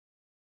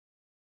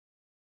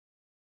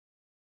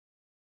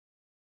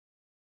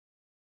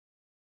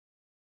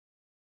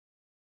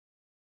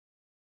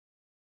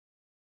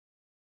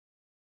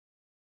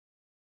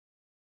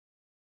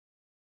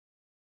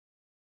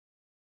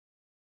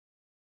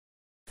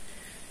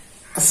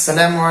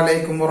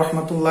Assalamualaikum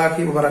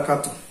warahmatullahi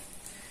wabarakatuh.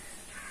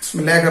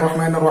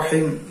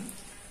 Bismillahirrahmanirrahim.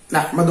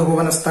 Nahmaduhu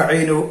wa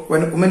nasta'inuhu wa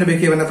nu'minu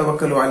bihi wa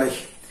natawakkalu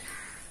alayhi.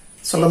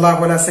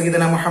 Sallallahu ala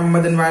sayyidina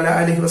Muhammadin wa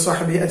ala alihi wa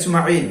sahbihi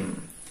ajma'in.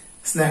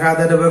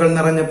 സ്നേഹാദരവുകൾ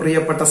നിറഞ്ഞ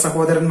പ്രിയപ്പെട്ട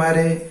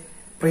സഹോദരന്മാരെ,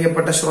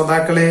 പ്രിയപ്പെട്ട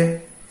ശ്രോതാക്കളെ,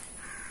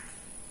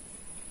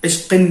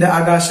 ഇഷ്കിന്റെ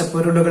ആകാശ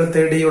പൊരുളുകൾ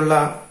തേടിയുള്ള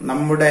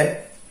നമ്മുടെ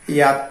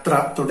യാത്ര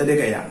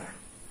തുടരുകയാണ്.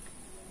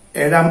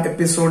 7ാം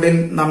എപ്പിസോഡിൽ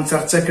നാം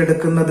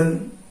ചർച്ചയ്ക്കെടുക്കുന്നത്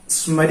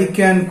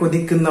സ്മരിക്കാൻ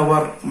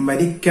കൊതിക്കുന്നവർ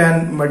മരിക്കാൻ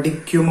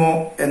മടിക്കുമോ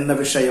എന്ന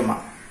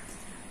വിഷയമാണ്.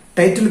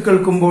 ടൈറ്റിൽ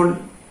കേൾക്കുമ്പോൾ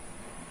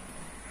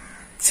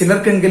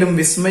ചിലർക്കെങ്കിലും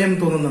വിസ്മയം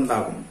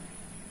തോന്നുന്നുണ്ടാകും.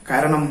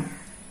 കാരണം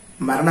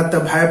മരണത്തെ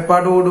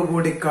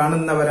ഭയപ്പാടോടുകൂടി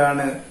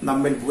കാണുന്നവരാണ്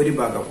നമ്മിൽ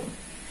ഭൂരിഭാഗവും.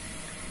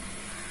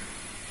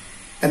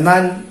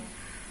 എന്നാൽ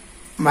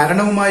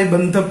മരണവുമായി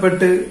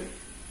ബന്ധപ്പെട്ട്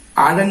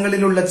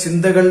ആഴങ്ങളിലുള്ള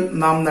ചിന്തകൾ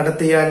നാം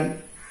നടത്തിയാൽ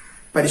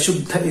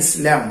പരിശുദ്ധ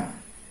ഇസ്ലാം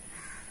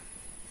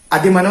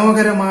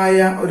അതിമനോഹരമായ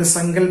ഒരു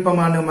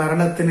സങ്കല്പമാണ്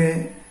മരണത്തിന്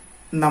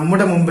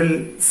നമ്മുടെ മുമ്പിൽ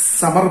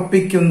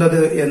സമർപ്പിക്കുന്നത്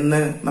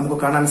എന്ന് നമുക്ക്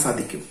കാണാൻ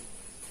സാധിക്കും.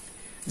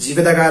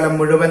 ജീവിതകാലം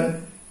മുഴുവൻ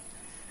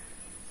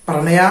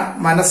പ്രണയ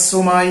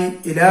മനസ്സുമായി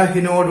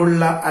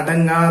ഇലാഹിനോടുള്ള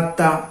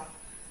അടങ്ങാത്ത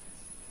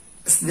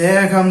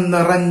സ്നേഹം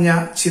നിറഞ്ഞ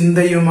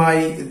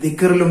ചിന്തയുമായി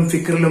ദിക്റിലും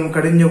ഫിക്റിലും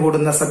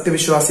കഴിഞ്ഞുകൂടുന്ന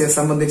സത്യവിശ്വാസിയെ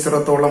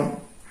സംബന്ധിച്ചിടത്തോളം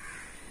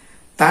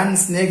താൻ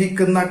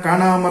സ്നേഹിക്കുന്ന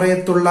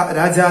കാണാമറയത്തുള്ള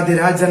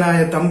രാജാതിരാജനായ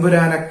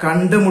തമ്പുരാനെ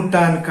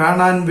കണ്ടുമുട്ടാൻ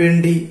കാണാൻ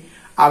വേണ്ടി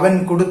അവൻ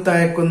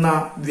കൊടുത്തയക്കുന്ന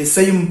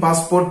വിസയും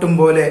പാസ്പോർട്ടും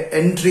പോലെ,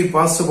 എൻട്രി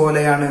പാസ്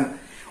പോലെയാണ്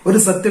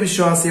ഒരു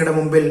സത്യവിശ്വാസിയുടെ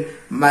മുമ്പിൽ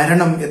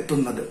മരണം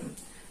എത്തുന്നത്.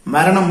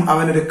 മരണം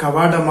അവനൊരു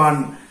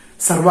കവാടമാണ്.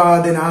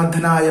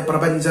 സർവാധിനാഥനായ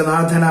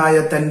പ്രപഞ്ചനാഥനായ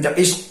തന്റെ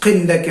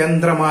ഇഷ്കിന്റെ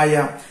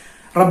കേന്ദ്രമായ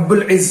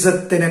റബ്ബുൽ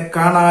ഇസ്സത്തിനെ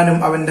കാണാനും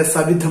അവന്റെ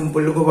സവിധം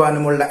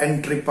പുൽകുവാനുമുള്ള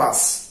എൻട്രി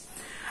പാസ്.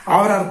 ആ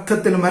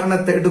ഒരർത്ഥത്തിൽ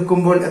മരണത്തെ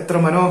എടുക്കുമ്പോൾ എത്ര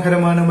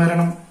മനോഹരമാണ്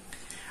മരണം.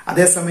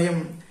 അതേസമയം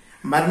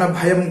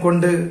മരണഭയം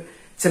കൊണ്ട്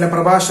ചില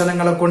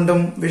പ്രഭാഷണങ്ങളെ കൊണ്ടും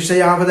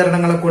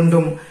വിഷയാവതരണങ്ങളെ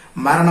കൊണ്ടും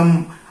മരണം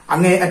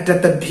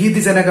അങ്ങേയറ്റത്തെ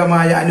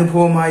ഭീതിജനകമായ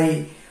അനുഭവമായി,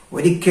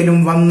 ഒരിക്കലും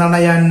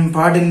വന്നണയാൻ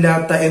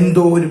പാടില്ലാത്ത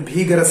എന്തോ ഒരു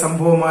ഭീകര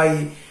സംഭവമായി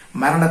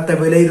മരണത്തെ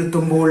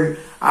വിലയിരുത്തുമ്പോൾ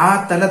ആ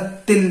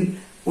തലത്തിൽ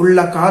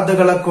ഉള്ള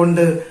കാതുകളെ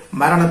കൊണ്ട്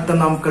മരണത്തെ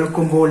നാം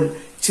കേൾക്കുമ്പോൾ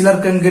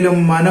ചിലർക്കെങ്കിലും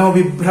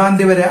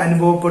മനോവിഭ്രാന്തി വരെ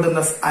അനുഭവപ്പെടുന്ന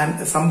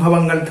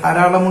സംഭവങ്ങൾ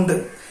ധാരാളമുണ്ട്.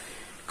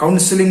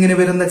 കൗൺസിലിങ്ങിന്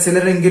വരുന്ന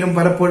ചിലരെങ്കിലും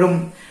പലപ്പോഴും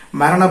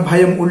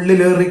മരണഭയം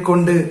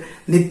ഉള്ളിലേറിക്കൊണ്ട്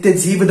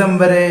നിത്യജീവിതം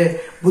വരെ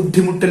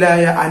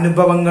ബുദ്ധിമുട്ടിലായ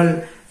അനുഭവങ്ങൾ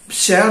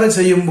ഷെയർ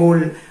ചെയ്യുമ്പോൾ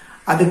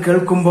അത്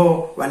കേൾക്കുമ്പോൾ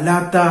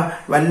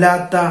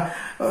വല്ലാത്ത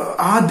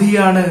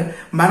ആദിയാണ്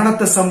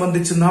മരണത്തെ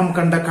സംബന്ധിച്ച് നാം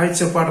കണ്ട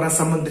കാഴ്ചപ്പാടിനെ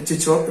സംബന്ധിച്ച്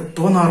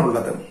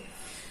തോന്നാറുള്ളത്.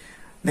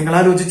 നിങ്ങൾ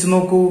ആലോചിച്ചു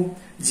നോക്കൂ,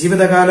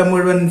 ജീവിതകാലം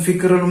മുഴുവൻ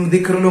ഫിക്റിലും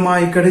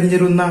ദിക്റിലുമായി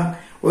കഴിഞ്ഞിരുന്ന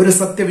ഒരു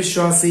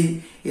സത്യവിശ്വാസി,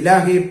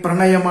 ഇലാഹി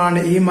പ്രണയമാണ്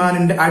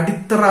ഈമാനിന്റെ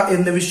അടിത്തറ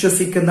എന്ന്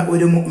വിശ്വസിക്കുന്ന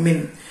ഒരു മുഅ്മിൻ,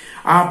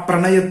 ആ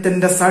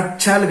പ്രണയത്തിന്റെ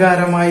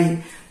സാക്ഷാത്കാരമായി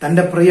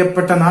തന്റെ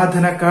പ്രിയപ്പെട്ട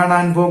നാഥനെ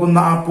കാണാൻ പോകുന്ന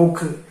ആ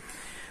പോക്ക്.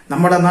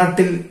 നമ്മുടെ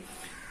നാട്ടിൽ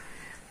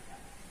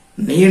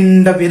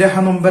നീണ്ട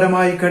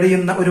വിരഹനൊമ്പരമായി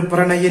കഴിയുന്ന ഒരു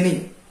പ്രണയിനി,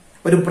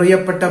 ഒരു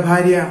പ്രിയപ്പെട്ട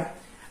ഭാര്യ,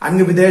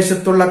 അങ്ങ്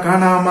വിദേശത്തുള്ള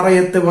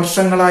കാണാമറയത്ത്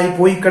വർഷങ്ങളായി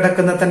പോയി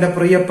കിടക്കുന്ന തന്റെ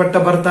പ്രിയപ്പെട്ട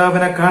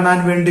ഭർത്താവിനെ കാണാൻ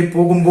വേണ്ടി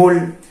പോകുമ്പോൾ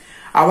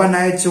അവൻ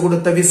അയച്ചു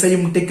കൊടുത്ത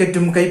വിസയും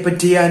ടിക്കറ്റും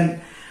കൈപ്പറ്റിയാൽ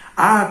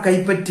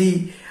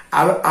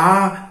ആ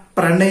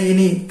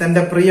പ്രണയിനി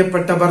തന്റെ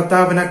പ്രിയപ്പെട്ട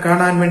ഭർത്താവിനെ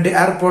കാണാൻ വേണ്ടി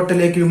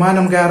എയർപോർട്ടിലേക്ക്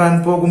വിമാനം കയറാൻ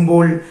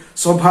പോകുമ്പോൾ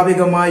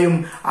സ്വാഭാവികമായും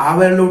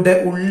അവളുടെ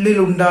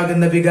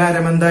ഉള്ളിലുണ്ടാകുന്ന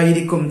വികാരം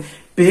എന്തായിരിക്കും?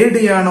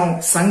 പേടിയാണോ,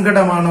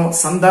 സങ്കടമാണോ,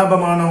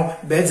 സന്താപമാണോ,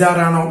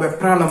 ബേജാറാണോ,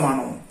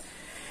 വെപ്രാളമാണോ?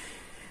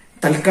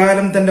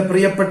 തൽക്കാലം തന്റെ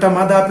പ്രിയപ്പെട്ട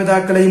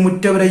മാതാപിതാക്കളെയും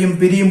ഉറ്റവരെയും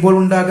പിരിയുമ്പോൾ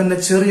ഉണ്ടാകുന്ന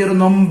ചെറിയൊരു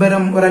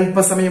നൊമ്പരം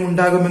ഒരല്പസമയം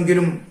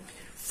ഉണ്ടാകുമെങ്കിലും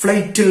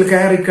ഫ്ലൈറ്റിൽ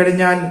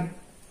കയറിക്കഴിഞ്ഞാൽ,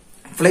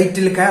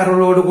 ഫ്ലൈറ്റിൽ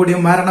കയറലോടുകൂടി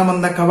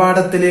മരണമെന്ന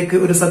കവാടത്തിലേക്ക്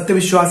ഒരു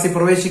സത്യവിശ്വാസി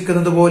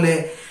പ്രവേശിക്കുന്നത് പോലെ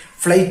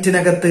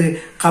ഫ്ലൈറ്റിനകത്ത്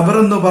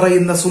ഖബറെന്ന്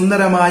പറയുന്ന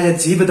സുന്ദരമായ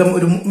ജീവിതം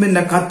ഒരു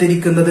മുഅ്മിനെ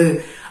കാത്തിരിക്കുന്നത്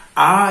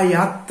ആ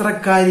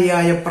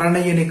യാത്രക്കാരിയായ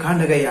പ്രണയിനെ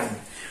കാണുകയാണ്.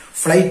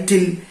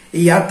 ഫ്ലൈറ്റിൽ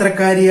ഈ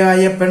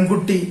യാത്രക്കാരിയായ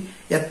പെൺകുട്ടി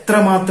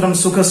എത്രമാത്രം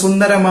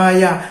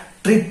സുഖസുന്ദരമായ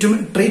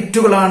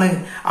ട്രീറ്റുകളാണ്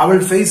അവൾ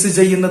ഫേസ്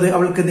ചെയ്യുന്നത്,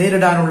 അവൾക്ക്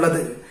നേരിടാനുള്ളത്.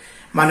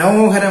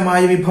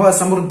 മനോഹരമായ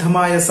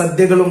വിഭവസമൃദ്ധമായ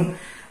സദ്യകളും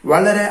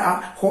വളരെ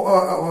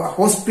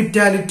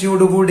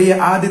ഹോസ്പിറ്റാലിറ്റിയോടുകൂടിയ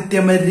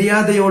ആതിഥ്യ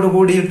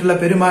മര്യാദയോടുകൂടിയിട്ടുള്ള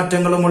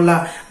പെരുമാറ്റങ്ങളുമുള്ള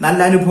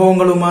നല്ല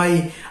അനുഭവങ്ങളുമായി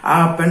ആ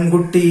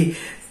പെൺകുട്ടി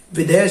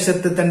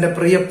വിദേശത്ത് തന്റെ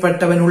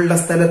പ്രിയപ്പെട്ടവനുള്ള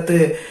സ്ഥലത്ത്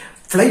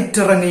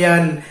ഫ്ലൈറ്റ്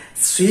ഇറങ്ങിയാൽ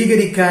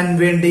സ്വീകരിക്കാൻ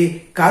വേണ്ടി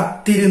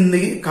കാത്തിരുന്ന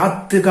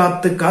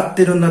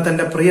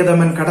തന്റെ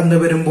പ്രിയതമൻ കടന്നു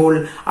വരുമ്പോൾ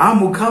ആ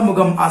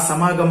മുഖാമുഖം, ആ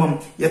സമാഗമം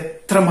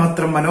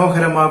എത്രമാത്രം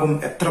മനോഹരമാകും,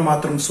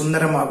 എത്രമാത്രം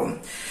സുന്ദരമാകും.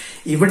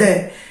 ഇവിടെ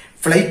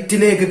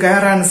ഫ്ലൈറ്റിലേക്ക്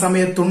കയറാൻ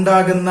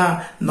സമയത്തുണ്ടാകുന്ന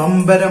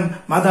നൊമ്പരം,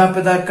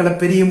 മാതാപിതാക്കളെ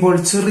പിരിയുമ്പോൾ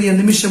ചെറിയ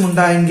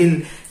നിമിഷമുണ്ടായെങ്കിൽ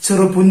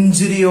ചെറു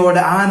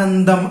പുഞ്ചിരിയോടെ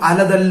ആനന്ദം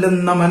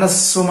അലതല്ലുന്ന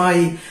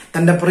മനസ്സുമായി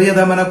തന്റെ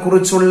പ്രിയതമനെ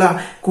കുറിച്ചുള്ള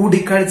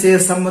കൂടിക്കാഴ്ചയെ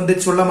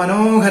സംബന്ധിച്ചുള്ള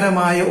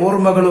മനോഹരമായ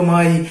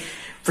ഓർമ്മകളുമായി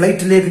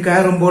ഫ്ലൈറ്റിലേക്ക്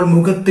കയറുമ്പോൾ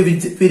മുഖത്ത്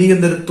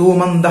വിരിയുന്നൊരു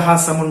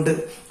തൂമന്ദഹാസമുണ്ട്.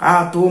 ആ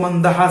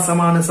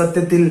തൂമന്ദഹാസമാണ്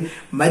സത്യത്തിൽ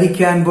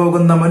മരിക്കാൻ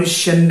പോകുന്ന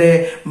മനുഷ്യന്റെ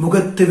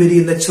മുഖത്ത്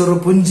വിരിയുന്ന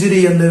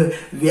ചെറുപുഞ്ചിരി എന്ന്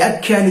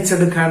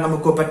വ്യാഖ്യാനിച്ചെടുക്കാൻ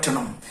നമുക്ക്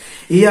പറ്റണം.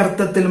 ഈ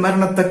അർത്ഥത്തിൽ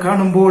മരണത്തെ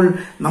കാണുമ്പോൾ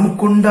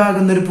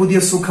നമുക്കുണ്ടാകുന്ന ഒരു പുതിയ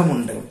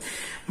സുഖമുണ്ട്.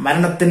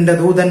 മരണത്തിന്റെ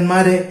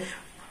ദൂതന്മാരെ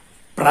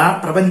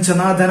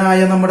പ്രപഞ്ചനാഥനായ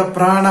നമ്മുടെ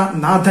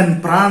പ്രാണനാഥൻ,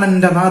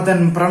 പ്രാണന്റെ നാഥൻ,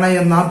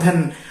 പ്രണയനാഥൻ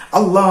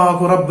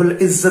അല്ലാഹു റബ്ബുൽ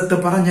ഇസ്സത്ത്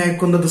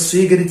പറഞ്ഞയക്കുന്നത്,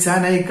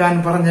 സ്വീകരിച്ചാനയക്കാൻ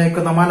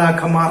പറഞ്ഞയക്കുന്ന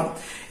മാലാഖമാർ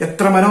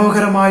എത്ര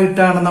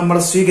മനോഹരമായിട്ടാണ് നമ്മൾ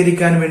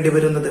സ്വീകരിക്കാൻ വേണ്ടി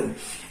വരുന്നത്.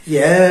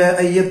 യാ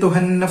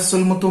അയ്യതുഹൻ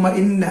നഫ്സുൽ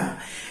മുത്മഇന്ന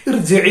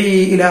ഇർജിഇ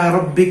ഇലാ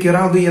റബ്ബിക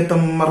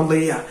റാദിയതൻ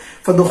മർദിയ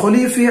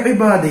ഫദ്ഖുലി ഫീ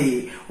ഇബാദി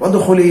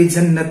വദ്ഖുലി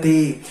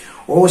ജന്നതി.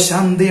 ഓ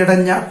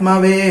ശാന്തിയടഞ്ഞ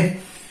ആത്മാവേ,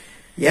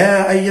 യാ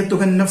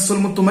അയ്യതുഹൻ നഫ്സുൽ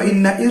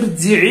മുത്മഇന്ന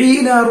ഇർജിഇ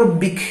ഇലാ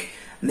റബ്ബിക,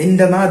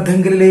 നിന്റെ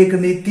നാഥങ്കലിലേക്ക്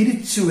നീ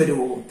തിരിച്ചു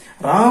വരൂ.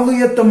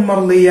 റാദിയതൻ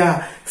മർദിയ,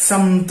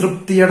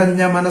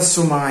 സംതൃപ്തിയടഞ്ഞ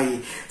മനസ്സുമായി,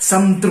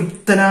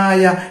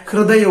 സംതൃപ്തനായ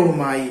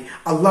ഹൃദയവുമായി.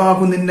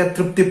 അള്ളാഹു നിന്നെ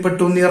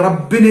തൃപ്തിപ്പെട്ടു, നീ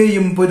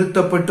റബ്ബിനെയും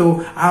പൊരുത്തപ്പെട്ടു.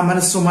 ആ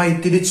മനസ്സുമായി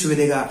തിരിച്ചു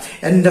വരിക.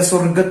 എന്റെ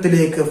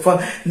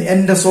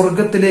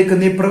സ്വർഗത്തിലേക്ക്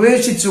നീ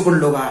പ്രവേശിച്ചു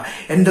കൊള്ളുക.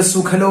 എന്റെ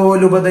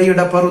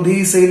സുഖലോലുപതയുടെ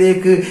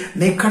പറുദീസയിലേക്ക്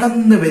നീ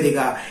കടന്നു വരിക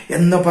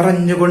എന്ന്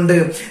പറഞ്ഞുകൊണ്ട്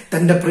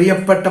തന്റെ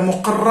പ്രിയപ്പെട്ട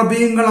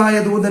മുഖറബീങ്ങളായ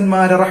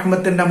ദൂതന്മാരെ,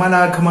 റഹ്മത്തിന്റെ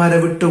മലാഖമാരെ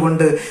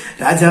വിട്ടുകൊണ്ട്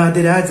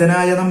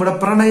രാജാതിരാജനായ നമ്മുടെ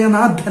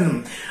പ്രണയനാഥൻ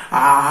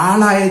ആ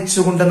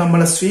ആളയച്ചുകൊണ്ട്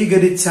നമ്മളെ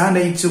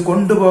സ്വീകരിച്ചാനയിച്ചു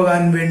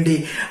കൊണ്ടുപോകാൻ വേണ്ടി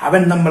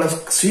അവൻ നമ്മളെ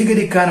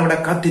സ്വീകരിക്കാൻ അവിടെ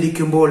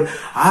കാത്തിരിക്കുമ്പോൾ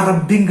ആ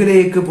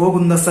റബ്ബിങ്കിലേക്ക്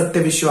പോകുന്ന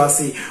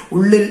സത്യവിശ്വാസി,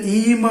 ഉള്ളിൽ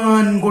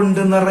ഈമാൻ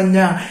കൊണ്ട് നിറഞ്ഞ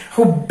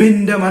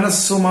ഹുബിന്റെ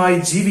മനസ്സുമായി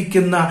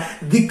ജീവിക്കുന്ന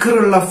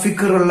ദിക്റുള്ള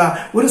ഫിക്റുള്ള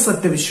ഒരു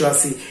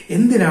സത്യവിശ്വാസി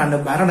എന്തിനാണ്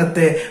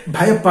മരണത്തെ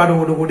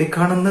ഭയപ്പാടോടുകൂടി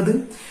കാണുന്നത്?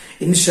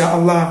 ഇൻഷാ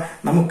അല്ലാഹ്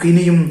നമുക്ക്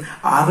ഇനിയും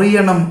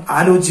അറിയണം,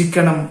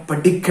 ആലോചിക്കണം,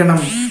 പഠിക്കണം,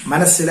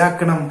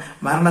 മനസ്സിലാക്കണം.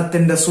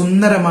 മരണത്തിന്റെ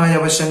സുന്ദരമായ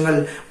വശങ്ങൾ.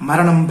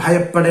 മരണം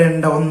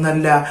ഭയപ്പെടേണ്ട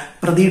ഒന്നല്ല,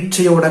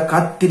 പ്രതീക്ഷയോടെ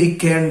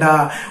കാത്തിരിക്കേണ്ട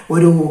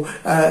ഒരു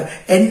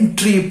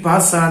എൻട്രി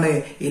പാസ്സാണ്.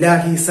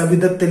 ഇലാഹി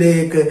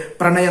സവിധത്തിലേക്ക്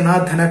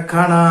പ്രണയനാഥനെ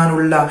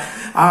കാണാനുള്ള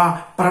ആ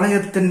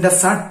പ്രണയത്തിന്റെ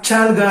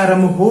സാക്ഷാത്കാര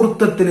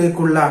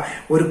മുഹൂർത്തത്തിലേക്കുള്ള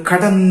ഒരു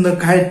കടന്നു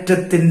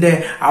കയറ്റത്തിന്റെ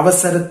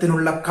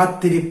അവസരത്തിനുള്ള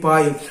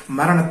കാത്തിരിപ്പായി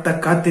മരണത്തെ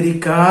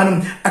കാത്തിരിക്കാനും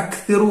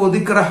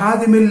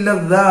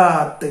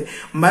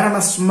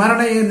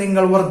മരണസ്മരണയെ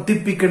നിങ്ങൾ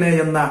വർദ്ധിപ്പിക്കണേ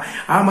എന്ന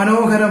ആ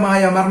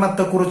മനോഹരമായ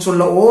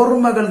മരണത്തെക്കുറിച്ചുള്ള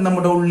ഓർമ്മകൾ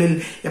നമ്മുടെ ഉള്ളിൽ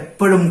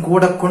എപ്പോഴും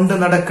കൂടെ കൊണ്ടു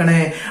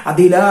നടക്കണേ.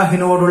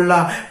 അതിലാഹിനോടുള്ള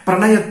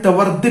പ്രണയത്തെ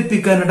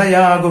വർദ്ധിപ്പിക്കാൻ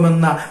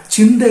ഇടയാകുമെന്ന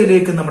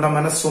ചിന്തയിലേക്ക് നമ്മുടെ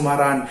മനസ്സു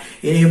മാറാൻ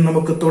ഇനിയും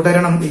നമുക്ക്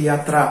തുടരണം ഈ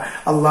യാത്ര.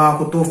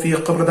 അല്ലാഹു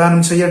തൗഫീഖ്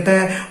പ്രദാനം ചെയ്യട്ടെ.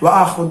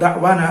 വആഖിറു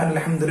ദഅ്വാനാ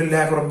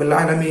അൽഹംദുലില്ലാഹി റബ്ബിൽ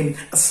ആലമീൻ.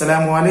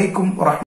 അസ്സലാമു അലൈക്കും വറഹ്മത്തുള്ളാഹി.